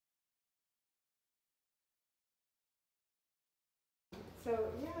So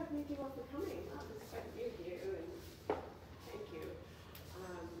yeah, thank you all for coming. Wow, this is quite new to you, and thank you.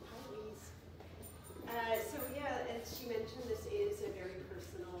 Hi, Louise. So yeah, as she mentioned, this is a very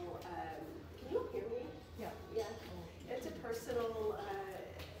personal. Can you hear me? Yeah. Yeah. It's a personal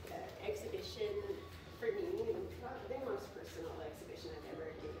exhibition for me, the most personal exhibition I've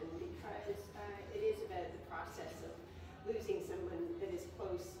ever given, because it is about the process of losing someone that is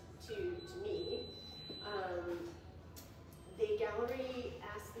close to me. The gallery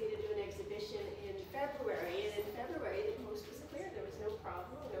asked me to do an exhibition in February, and in February the coast was clear. There was no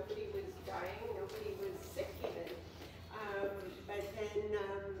problem. Nobody was dying. Nobody was sick even. But then,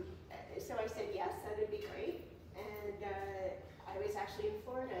 so I said yes, that would be great. And I was actually in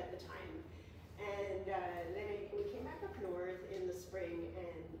Florida at the time. And then we came back up north in the spring,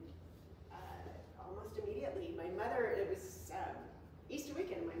 and almost immediately, my mother, it was Easter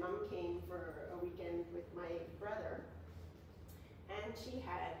weekend, my mom came for a weekend with my brother. And she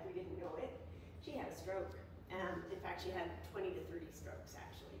had, we didn't know it, she had a stroke. In fact, she had 20 to 30 strokes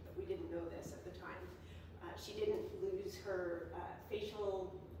actually, but we didn't know this at the time. She didn't lose her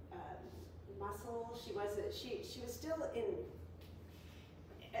facial muscle. She was still in,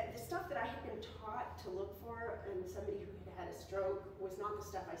 the stuff that I had been taught to look for in somebody who had a stroke was not the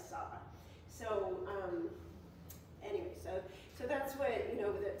stuff I saw. So anyway, so that's what,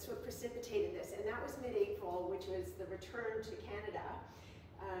 that's what precipitated this. And that was mid-April, which was the return to Canada.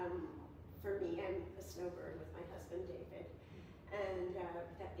 For me, I'm a snowbird with my husband, David, and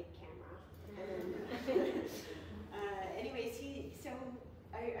that big camera. And anyways, so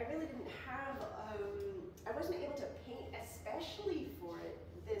I really didn't have, I wasn't able to paint especially for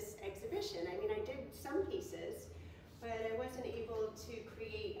this exhibition. I mean, I did some pieces, but I wasn't able to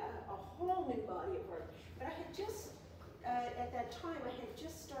create a whole new body of work. But I had just, at that time, I had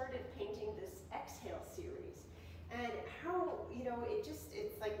just started painting this Exhale series. And how,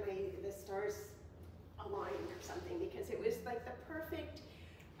 it's like the stars aligned or something, because it was like the perfect,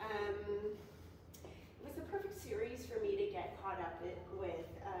 series for me to get caught up with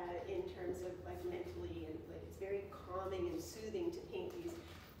in terms of like mentally, and like it's very calming and soothing to paint these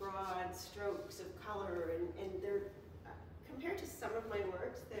broad strokes of color, and they're, compared to some of my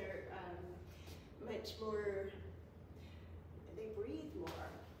works, they're much more, they breathe more.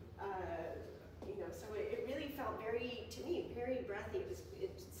 So it really felt very, to me, very breathy.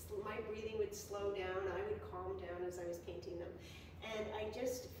 My breathing would slow down, I would calm down as I was painting them. And I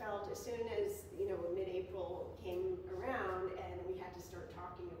just felt, as soon as, mid-April came around and we had to start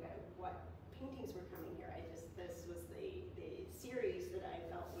talking about what paintings were coming here, this was the series that I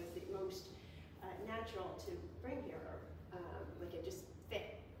felt was the most natural to bring here. Like it just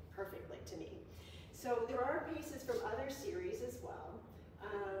fit perfectly to me. So there are pieces from other series as well.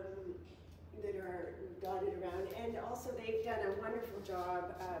 That are dotted around, and also they've done a wonderful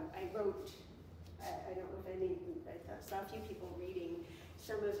job. I wrote, I don't know if I saw a few people reading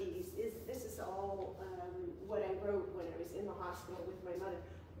some of these. This is all what I wrote when I was in the hospital with my mother.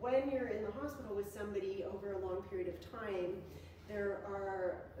 When you're in the hospital with somebody over a long period of time, there's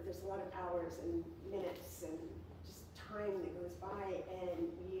a lot of hours and minutes and just time that goes by, and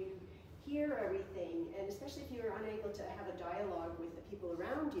you hear everything, and especially if you're unable to have a dialogue with the people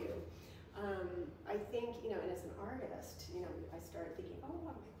around you. I think, and as an artist, I started thinking, oh,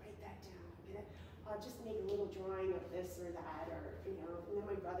 I might write that down. I'll just make a little drawing of this or that, or, and then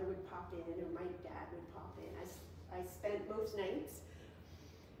my brother would pop in, or my dad would pop in. I spent most nights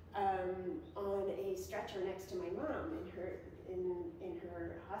on a stretcher next to my mom in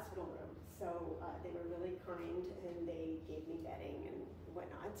her hospital room. So they were really kind, and they gave me bedding and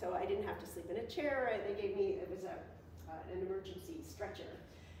whatnot. So I didn't have to sleep in a chair. They gave me, it was an emergency stretcher.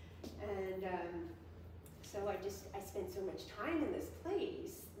 And so I spent so much time in this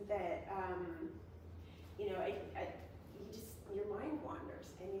place that, your mind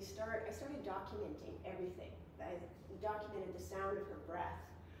wanders, and I started documenting everything. I documented the sound of her breath.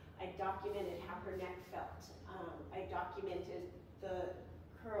 I documented how her neck felt. I documented the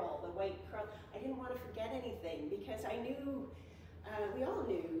curl, the white curl. I didn't want to forget anything, because I knew, we all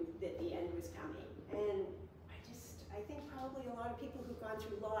knew that the end was coming. And I think probably a lot of people who've gone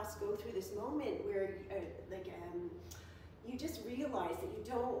through loss go through this moment where you just realize that you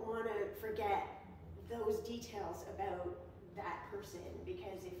don't want to forget those details about that person,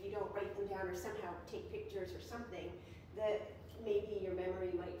 because if you don't write them down or somehow take pictures or something, that maybe your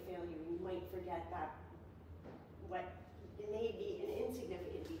memory might fail you. You might forget that what it may be an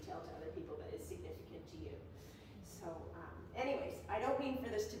insignificant detail to other people, but is significant to you. So anyways, I don't mean for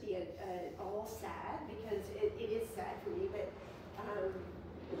this to be all sad, because it is sad for me, but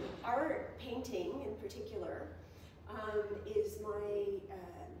art, painting in particular, is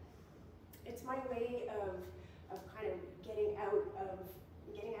it's my way of kind of getting out of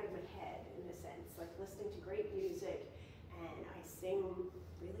my head, in a sense, like listening to great music, and I sing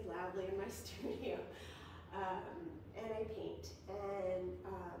really loudly in my studio, and I paint, and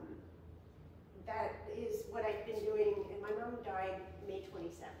that is what I've been doing. And my mom died May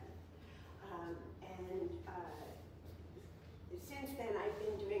 27th, and since then I've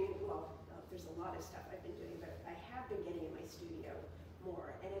been doing, well, there's a lot of stuff I've been doing, but I have been getting in my studio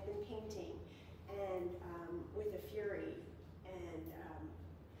more, and I've been painting, and with a fury, and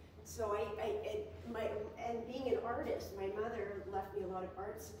so and being an artist, my mother left me a lot of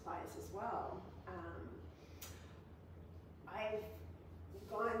art supplies as well. I've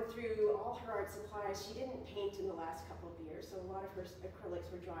gone through all her art supplies. She didn't paint in the last couple of years, so a lot of her acrylics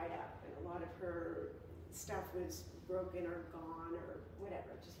were dried up, and a lot of her stuff was broken or gone or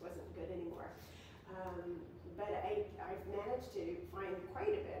whatever, it just wasn't good anymore. But I've managed to find quite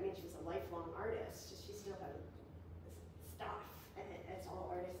a bit. I mean, she was a lifelong artist. She still had stuff, as all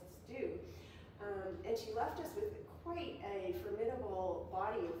artists do. And she left us with quite a formidable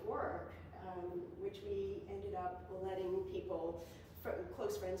body of work, which we ended up letting people,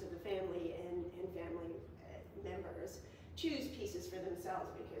 close friends of the family and family members, choose pieces for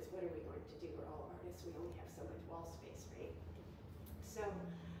themselves, because what are we going to do? We're all artists. We only have so much wall space, right? So,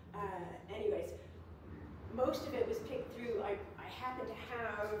 anyways, most of it was picked through. I happen to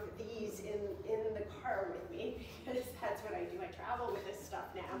have these in the car with me, because that's what I do. I travel with this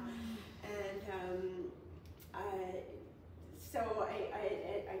stuff now, and so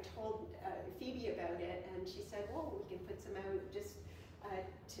I told Phoebe about it, and she said, "Well, we can put some out just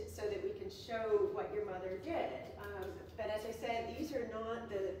so that we can show what your mother did." But as I said, these are not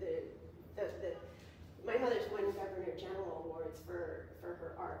my mother's won Governor General Awards for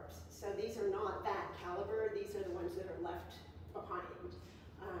her art. So these are not that caliber. These are the ones that are left behind.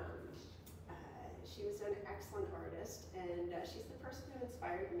 She was an excellent artist, and she's the person who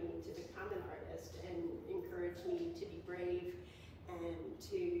inspired me to become an artist and encouraged me to be brave and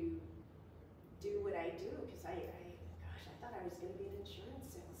to do what I do, because I thought I was going to be an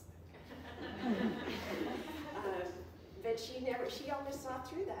insurance salesman. But she always saw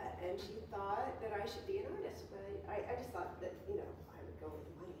through that, and she thought that I should be an artist. But I just thought that, I would go where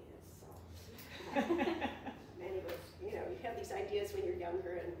the money is, so. Anyways, you have these ideas when you're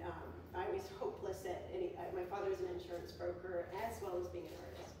younger, and I was hopeless at my father was an insurance broker as well as being an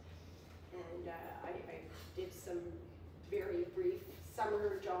artist. And I did some very brief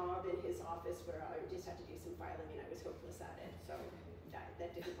summer job in his office where I just had to do some filing, and I was hopeless at it, so that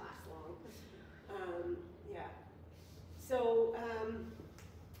didn't last long. Yeah. So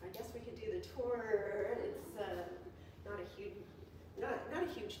I guess we could do the tour. It's not a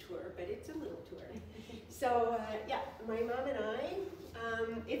huge tour, but it's a little tour. So yeah, my mom and I,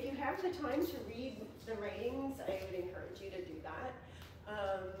 if you have the time to read the writings, I would encourage you to do that.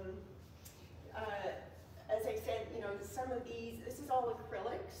 As I said, some of these, this is all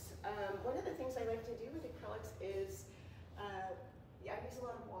acrylics. One of the things I like to do with acrylics is I use a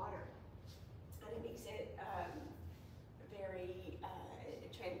lot of water, and it makes it very,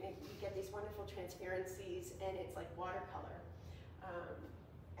 you get these wonderful transparencies, and it's like watercolor.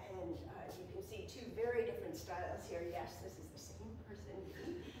 And you can see two very different styles here. Yes, this is the same person.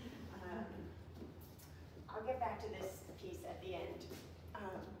 I'll get back to this piece at the end.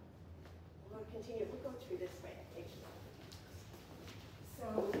 We'll continue, we'll go through this way, I think. So,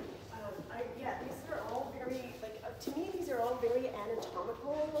 yeah, these are all very, to me, these are all very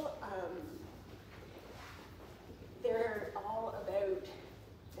anatomical. They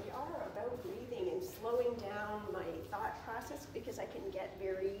are about breathing and slowing down my thought process, because I can get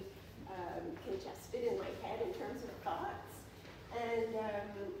very congested in my head in terms of thoughts. And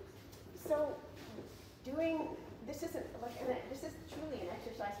so this is truly an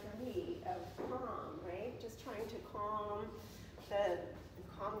exercise for me of calm, right? Just trying to calm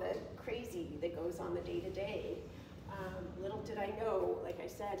the crazy that goes on the day-to-day. Little did I know, like I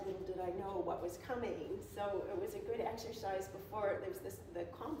said, little did I know what was coming. So it was a good exercise before, there was the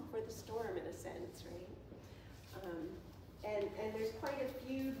calm before the storm, in a sense, right? And there's quite a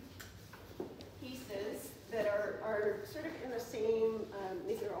few pieces that are sort of in the same,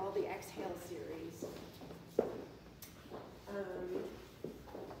 these are all the Exhale series.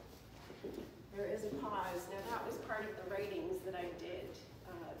 There is a pause. Now that was part of the writings that I did.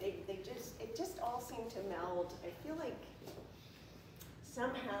 It just all seemed to meld. I feel like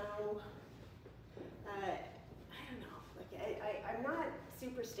somehow, I don't know, I'm not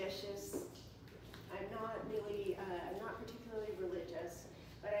superstitious. I'm not particularly religious,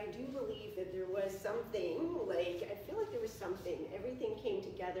 But I do believe that there was something, like, I feel like there was something, everything came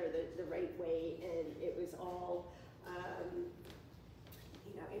together the right way, and it was all,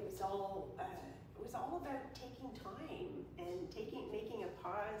 you know, it was all about taking time and making a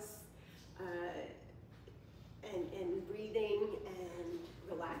pause, and breathing and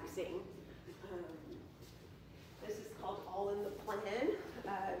relaxing. This is called All in the Plan.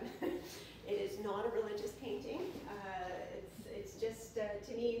 It is not a religious painting. It's just,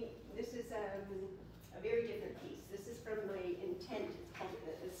 to me, this is a very different piece. This is from my Intent. It's called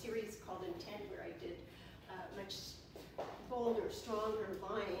a series called Intent, where I did much bolder, stronger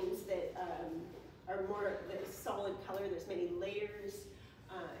lines that are more the solid color. There's many layers.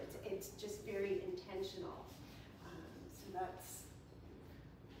 It's just very intentional. So that's,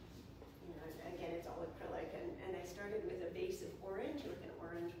 you know, again, it's all acrylic, and I started with a base of orange, with an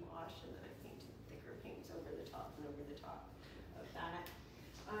orange wash, and then I painted thicker paints over the top and over the top of that.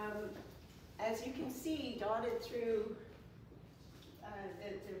 As you can see, dotted through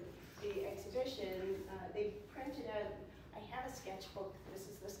the exhibition, they printed out, I have a sketchbook. This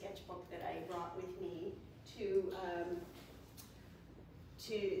is the sketchbook that I brought with me to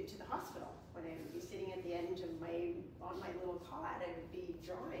the hospital. When I would be sitting at the end of on my little cot, I would be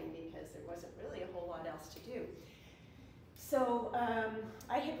drawing because there wasn't really a whole lot else to do. So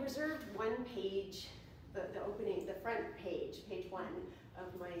I had reserved one page, the front page, page 1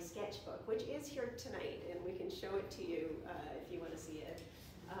 of my sketchbook, which is here tonight, and we can show it to you if you want to see it.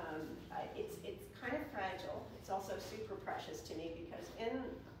 It's kind of fragile. It's also super precious to me because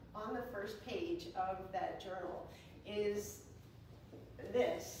on the first page of that journal is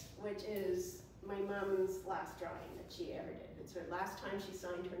this, which is my mom's last drawing that she ever did. It's her last time she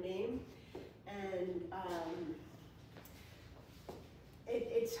signed her name, and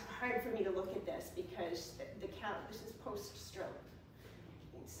it's hard for me to look at this because this is post-stroke.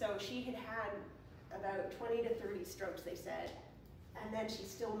 So she had about 20 to 30 strokes, they said, and then she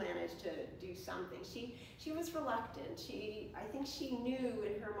still managed to do something. She was reluctant. I think she knew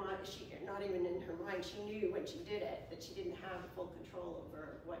in her mind, not even in her mind, she knew when she did it that she didn't have full control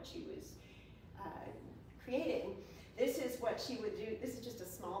over what she was creating. This is what she would do. This is just a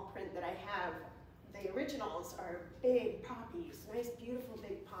small print that I have. The originals are big poppies, nice, beautiful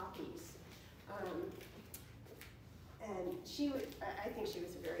big poppies. And I think she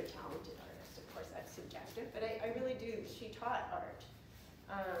was a very talented artist. Of course, that's subjective, but I really do. She taught art.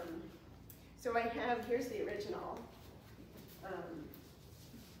 So here's the original.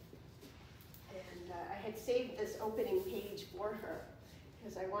 And I had saved this opening page for her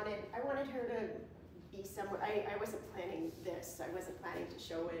because I wanted her to be somewhere. I wasn't planning this. I wasn't planning to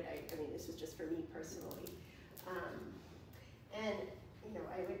show it. I mean, this was just for me personally. And, you know,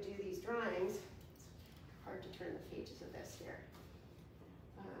 I would do these drawings. It's hard to turn the pages of this here.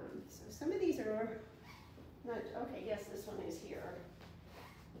 So some of these are not, okay, yes, this one is here.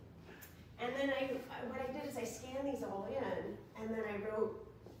 And then what I did is I scanned these all in, and then I wrote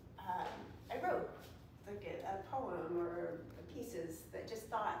like a poem or pieces that just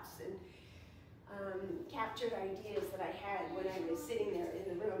thoughts and captured ideas that I had when I was sitting there in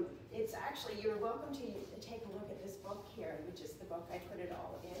the room. It's actually, you're welcome to take a look at this book here, which is the book I put it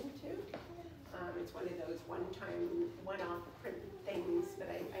all into. It's one of those one-off print things, but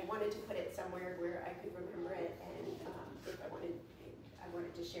I wanted to put it somewhere where I could remember it, and if I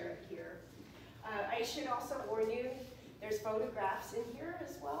wanted to share it here. I should also warn you, there's photographs in here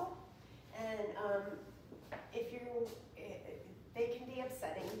as well, and they can be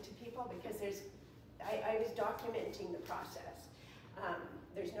upsetting to people because I was documenting the process.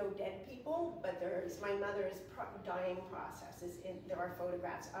 There's no dead people, but there's my mother's dying process. There are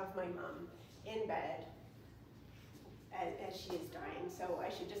photographs of my mom in bed as she is dying. So I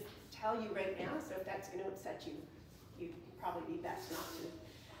should just tell you right now, so if that's going to upset you, you'd probably be best not to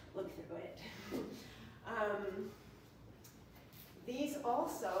look through it. These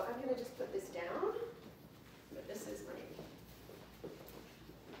also, I'm going to just put this down, but this is my,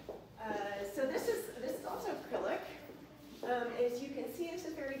 so this is also acrylic. As you can see, this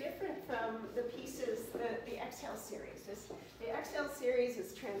is very different from the pieces, the Exhale series. The Exhale series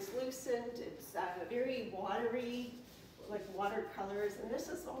is translucent, it's very watery, like watercolors, and this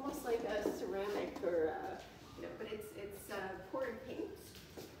is almost like a ceramic or, but it's poured paints.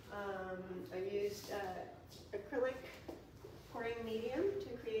 I've used acrylic pouring medium to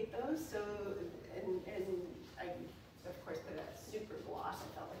create those, so, and I, of course, put a super gloss.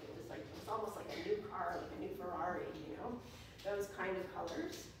 I felt like it was almost like a new car, like a new Ferrari, you know, those kind of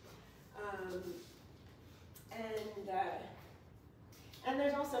colors. And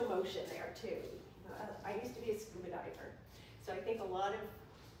there's also motion there too. I used to be a scuba diver, so I think a lot of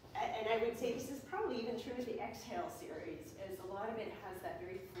I would say this is probably even true with the Exhale series, as a lot of it has that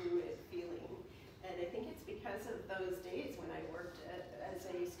very fluid feeling. And I think it's because of those days when I worked as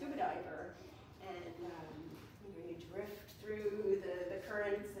a scuba diver, and you drift through the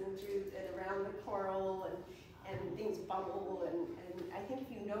currents and through and around the coral, and things bubble, and I think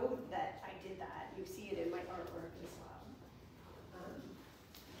if you know that I did that, you see it in my artwork as well.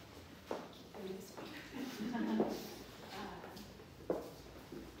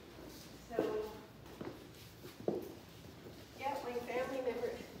 So, yeah, my family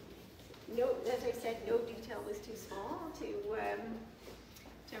member, as I said, no detail was too small to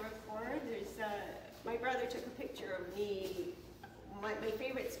record. There's, my brother took a picture of me. My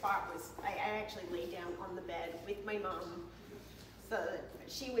favorite spot was, I actually lay down on the bed with my mom. So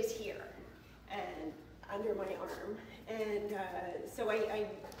she was here and under my arm. And so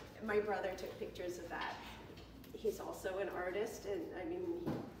my brother took pictures of that. He's also an artist, and I mean,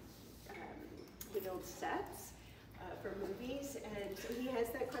 he builds sets for movies, and so he has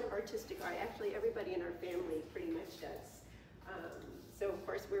that kind of artistic eye. Actually, everybody in our family pretty much does. So of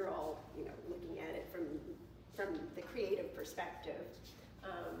course, we're all looking at it from the creative perspective.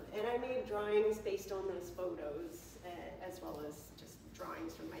 And I made drawings based on those photos, as well as just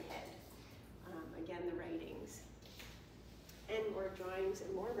drawings from my head. Again, the writings. And more drawings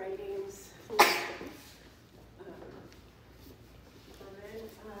and more writings.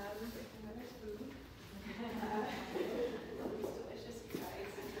 Another food. It's delicious, you guys.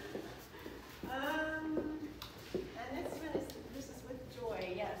 And this is with joy,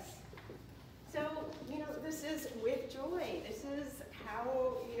 yes. So, this is with joy. This is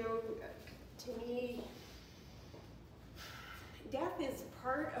how, to me, death is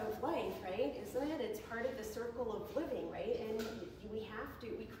part of life, right? Isn't it? It's part of the circle of living, right? And we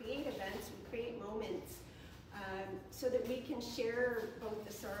create events, we create moments so that we can share both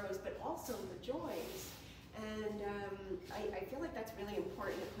the sorrows but also the joys. And I feel like that's really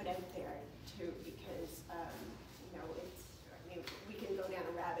important to put out there too, because we can go down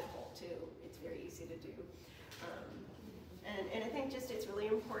a rabbit hole too. It's very easy to do. And I think just it's really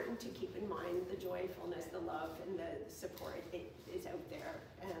important to keep in mind the joyfulness, the love, and the support. It is out there,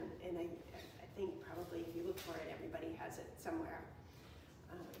 and I think probably if you look for it, everybody has it somewhere.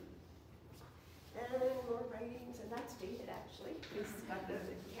 And more writings, and that's David actually. He's got the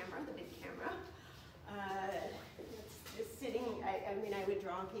camera, the big camera. It's sitting. I mean, I would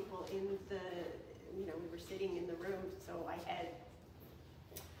draw people in the. We were sitting in the room, so I had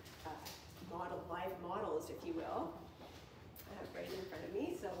live models, if you will. Right in front of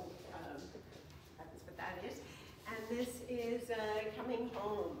me, so that's what that is. And this is Coming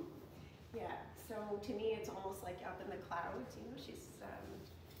Home. Yeah, so to me it's almost like up in the clouds, she's,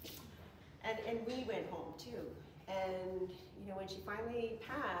 and we went home too. And, when she finally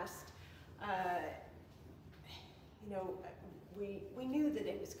passed, we knew that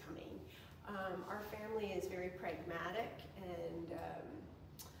it was coming. Our family is very pragmatic, and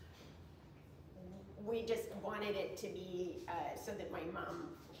we just wanted it to be so that my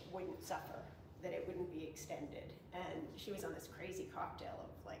mom wouldn't suffer, that it wouldn't be extended. And she was on this crazy cocktail of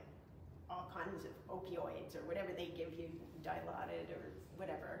like all kinds of opioids or whatever they give you, Dilaudid or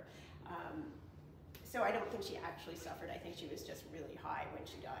whatever. So I don't think she actually suffered. I think she was just really high when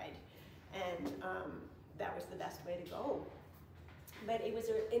she died. And that was the best way to go. But it was,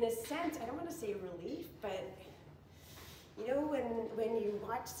 in a sense, I don't want to say relief, but when you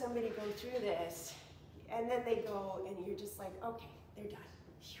watch somebody go through this, and then they go, and you're just like, okay, they're done.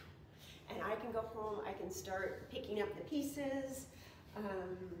 Phew. And I can go home, I can start picking up the pieces,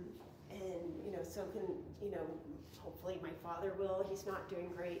 and, so can, hopefully my father will. He's not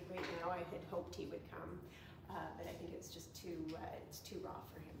doing great right now. I had hoped he would come, but I think it's just too raw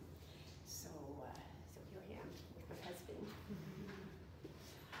for him. So here I am with my husband.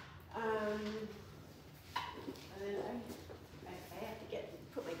 And then I have to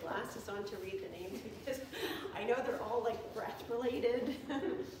put my glasses on to read the names because I know they're all like breath related.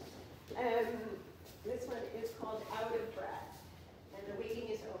 This one is called Out of Breath, and the waiting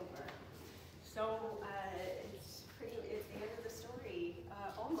is over. So it's the end of the story,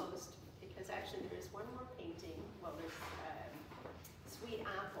 almost, because actually there's one more painting. Well, there's Sweet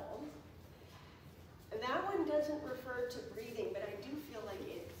Apple. And that one doesn't refer to breathing, but I do feel like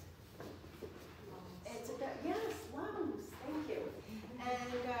it's about, yes, lungs, thank you.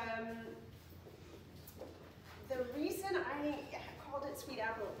 And the reason I called it Sweet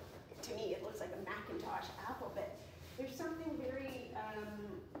Apple, to me it looks like a Macintosh apple, but there's something very,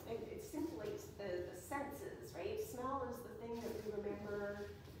 it scintillates the senses, right? Smell is the thing that we remember,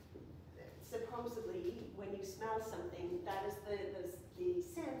 supposedly, when you smell something, that is the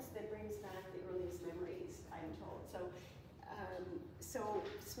sense that brings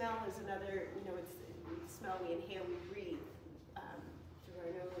smell is another, you know, it's we smell, we inhale, we breathe through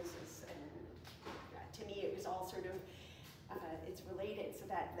our noses, and to me it was all sort of, it's related, so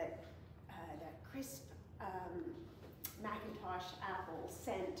that crisp Macintosh apple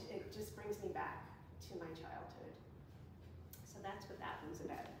scent, it just brings me back to my childhood. So that's what that one's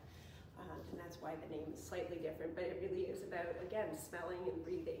about. And that's why the name is slightly different, but it really is about, again, smelling and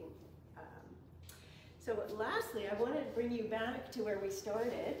breathing. So lastly, I wanted to bring you back to where we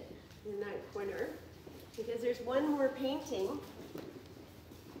started, in that corner, because there's one more painting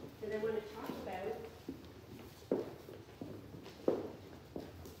that I want to talk about.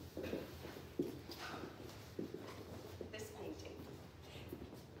 This painting.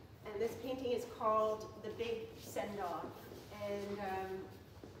 And this painting is called The Big Send-Off. And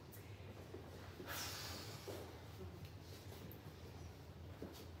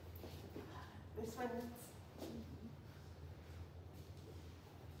this one's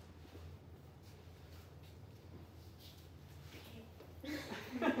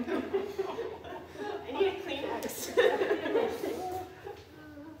I need a Kleenex.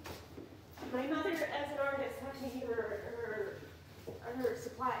 My mother, as an artist, had me her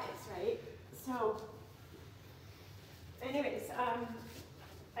supplies, right? So, anyways,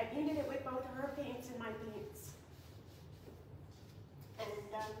 I painted it with both her paints and my paints. And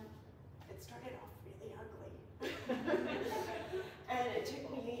it started off really ugly. And it took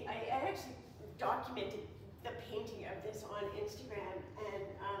me, I actually documented the painting of this on Instagram, and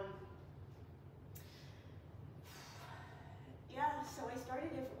yeah, so I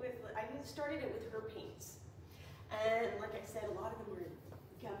started it with her paints. And like I said, a lot of them were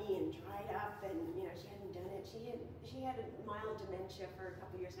gummy and dried up, and you know, she hadn't done it. She had a mild dementia for a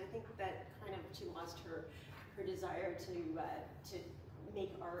couple of years, and I think that kind of, she lost her desire to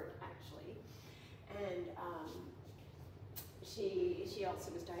make art, actually. And she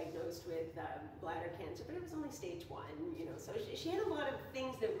also was diagnosed with bladder cancer, but it was only stage 1, you know. So she had a lot of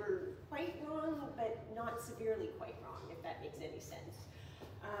things that were quite wrong, but not severely quite wrong, if that makes any sense.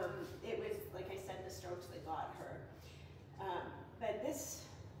 It was, like I said, the strokes that got her. But this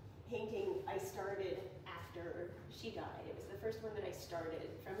painting I started after she died. It was the first one that I started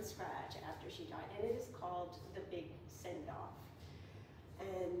from scratch after she died, and it is called The Big Send-Off.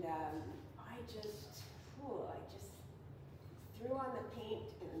 And I just threw on the paint,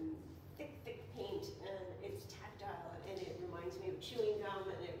 and thick paint, and it's tactile, and it reminds me of chewing gum,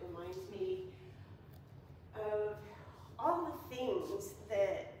 and it reminds me of all the things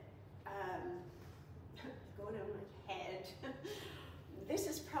that going on my head. This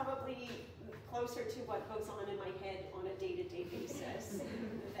is probably closer to what goes on in my head on a day-to-day basis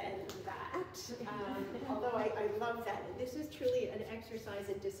than that. Although I love that. And this is truly an exercise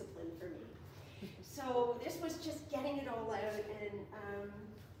in discipline for me. So this was just getting it all out, and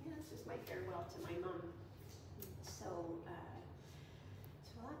yeah, this is my farewell to my mom. So,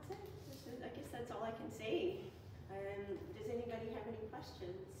 so that's it. I guess that's all I can say. Does anybody have any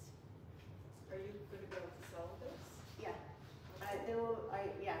questions? Are you going to be able to sell this? Yeah.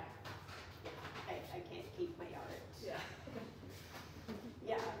 I can't keep my art. Yeah.